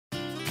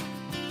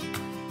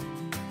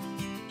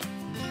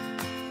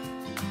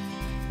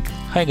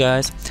Hi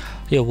guys,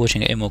 you're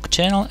watching a MOC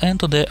channel, and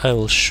today I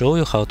will show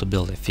you how to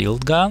build a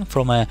field gun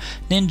from a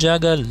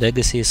Ninjaga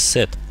Legacy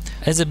set.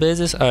 As a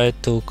basis I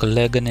took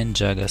Lego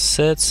Ninjaga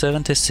set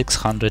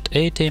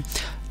 7680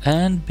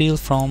 and built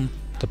from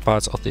the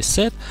parts of this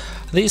set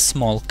this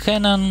small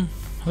cannon,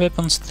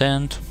 weapon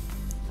stand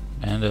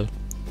and a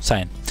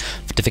sign,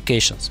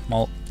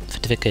 small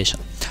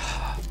fortification.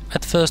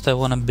 At first I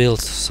want to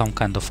build some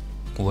kind of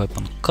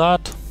weapon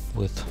cart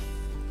with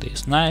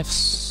these knives,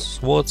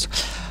 swords,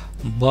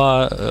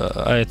 but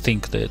I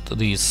think that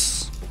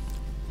these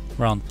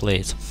round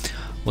plates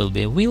will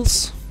be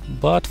wheels,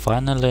 but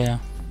finally,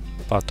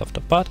 part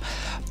after part,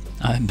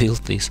 I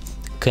built this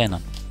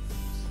cannon.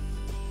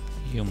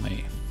 You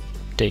may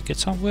take it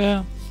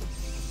somewhere.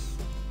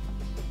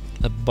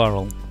 The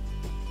barrel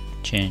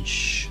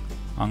change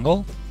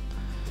angle,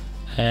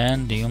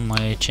 and you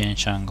may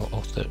change angle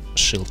of the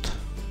shield.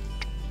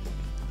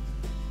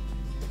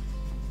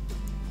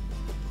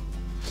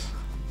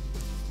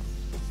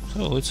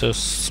 So it's a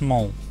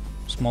small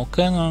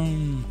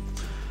cannon,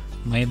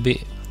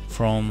 maybe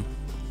from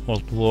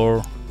World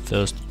War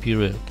I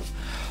period.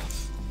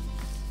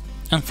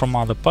 And from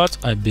other parts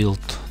I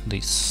built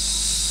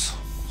this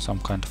some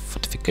kind of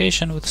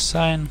fortification with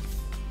sign,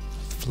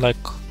 flag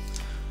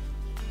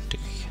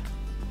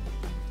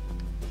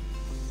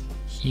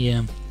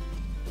here,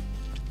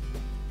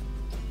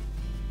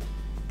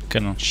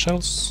 cannon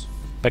shells,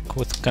 back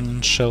with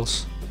cannon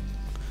shells,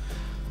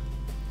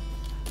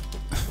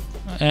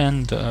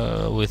 and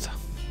with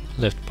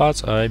left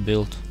parts I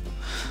built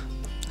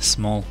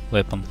small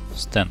weapon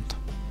stand.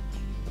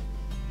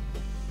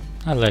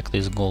 I like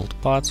these gold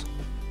parts,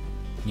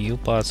 new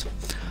parts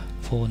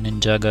for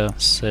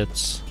Ninjaga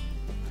sets,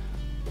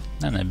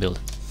 and I build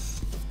it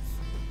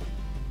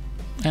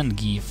and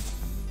give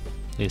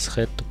this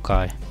head to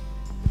Kai.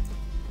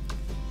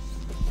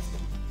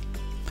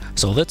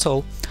 So that's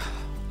all.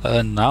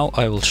 Now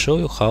I will show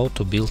you how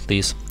to build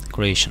this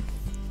creation.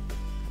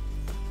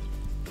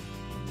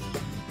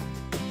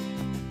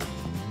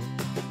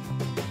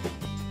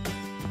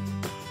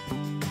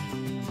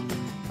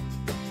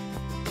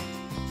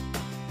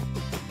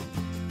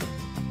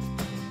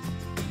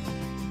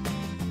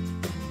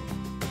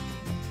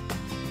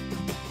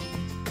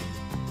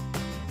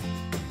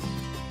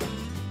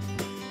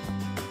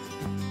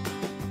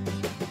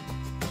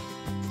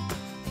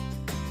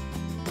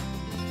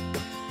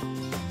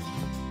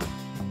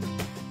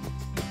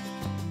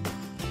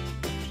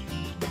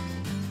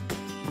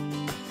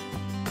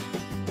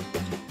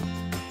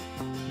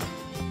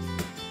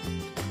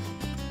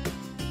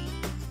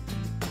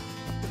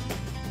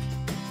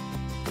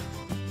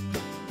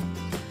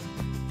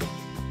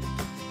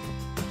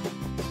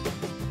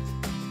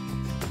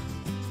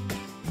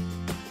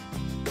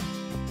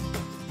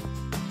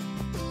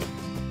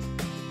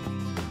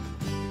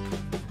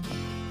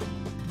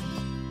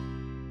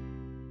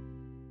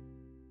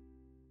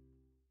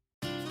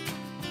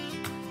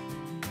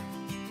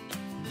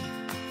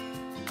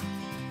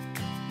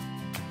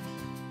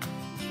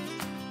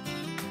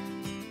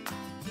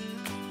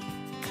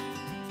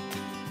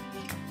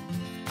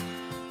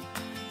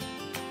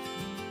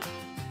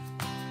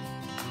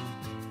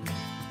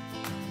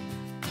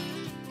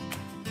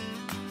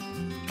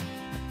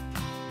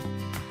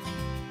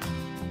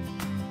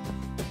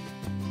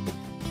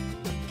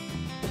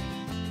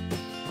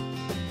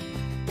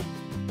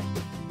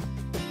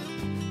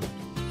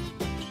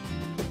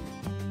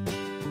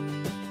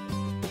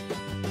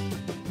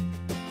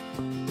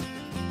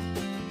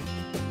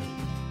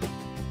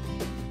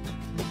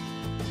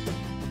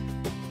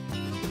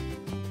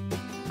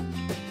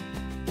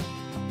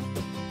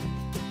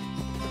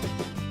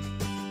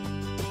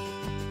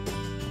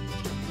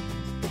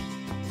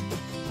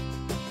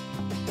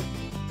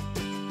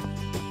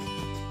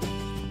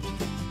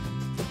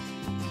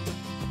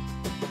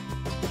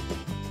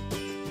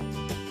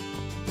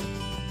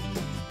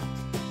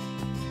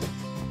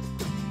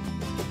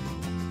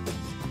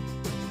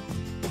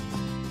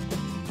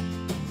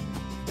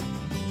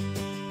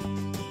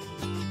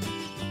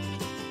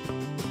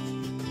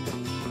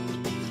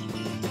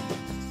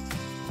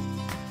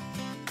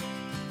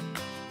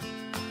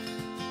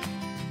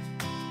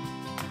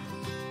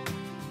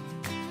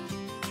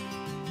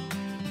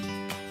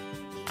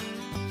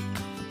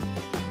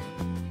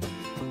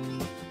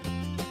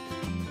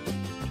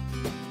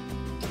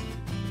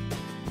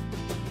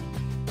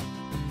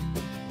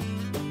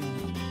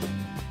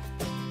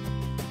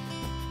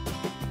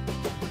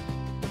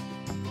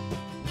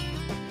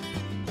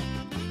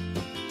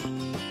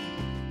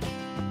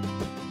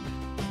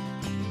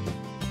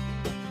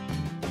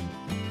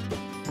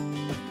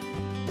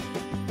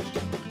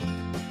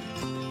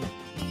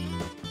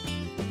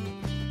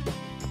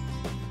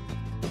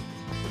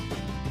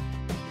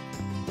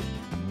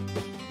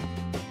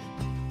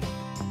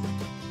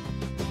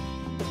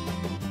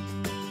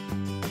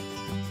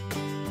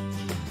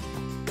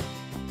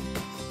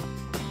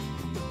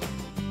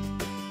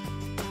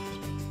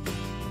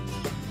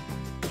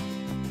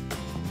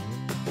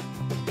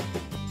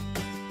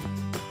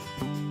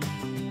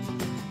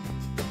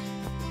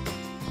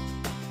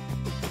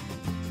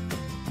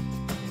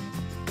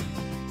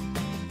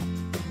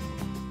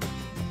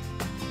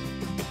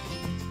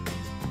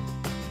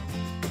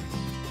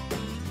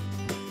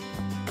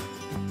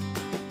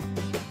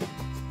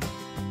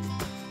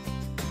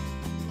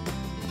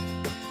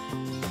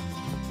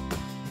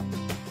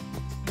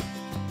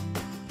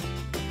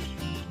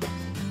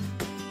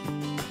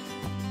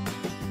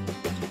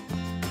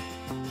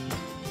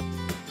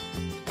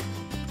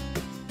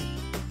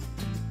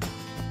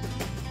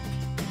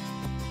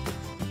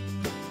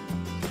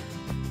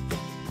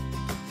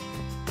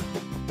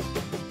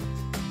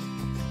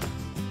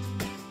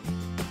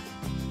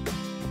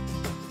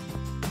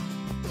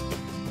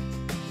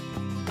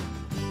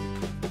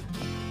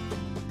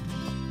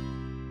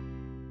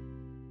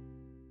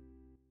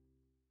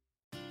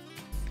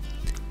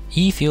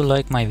 If you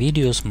like my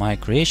videos, my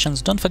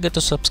creations, don't forget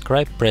to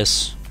subscribe,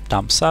 press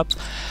thumbs up,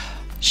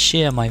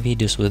 share my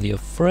videos with your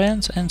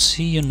friends, and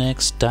see you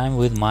next time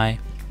with my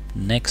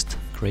next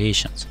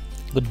creations.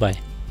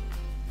 Goodbye.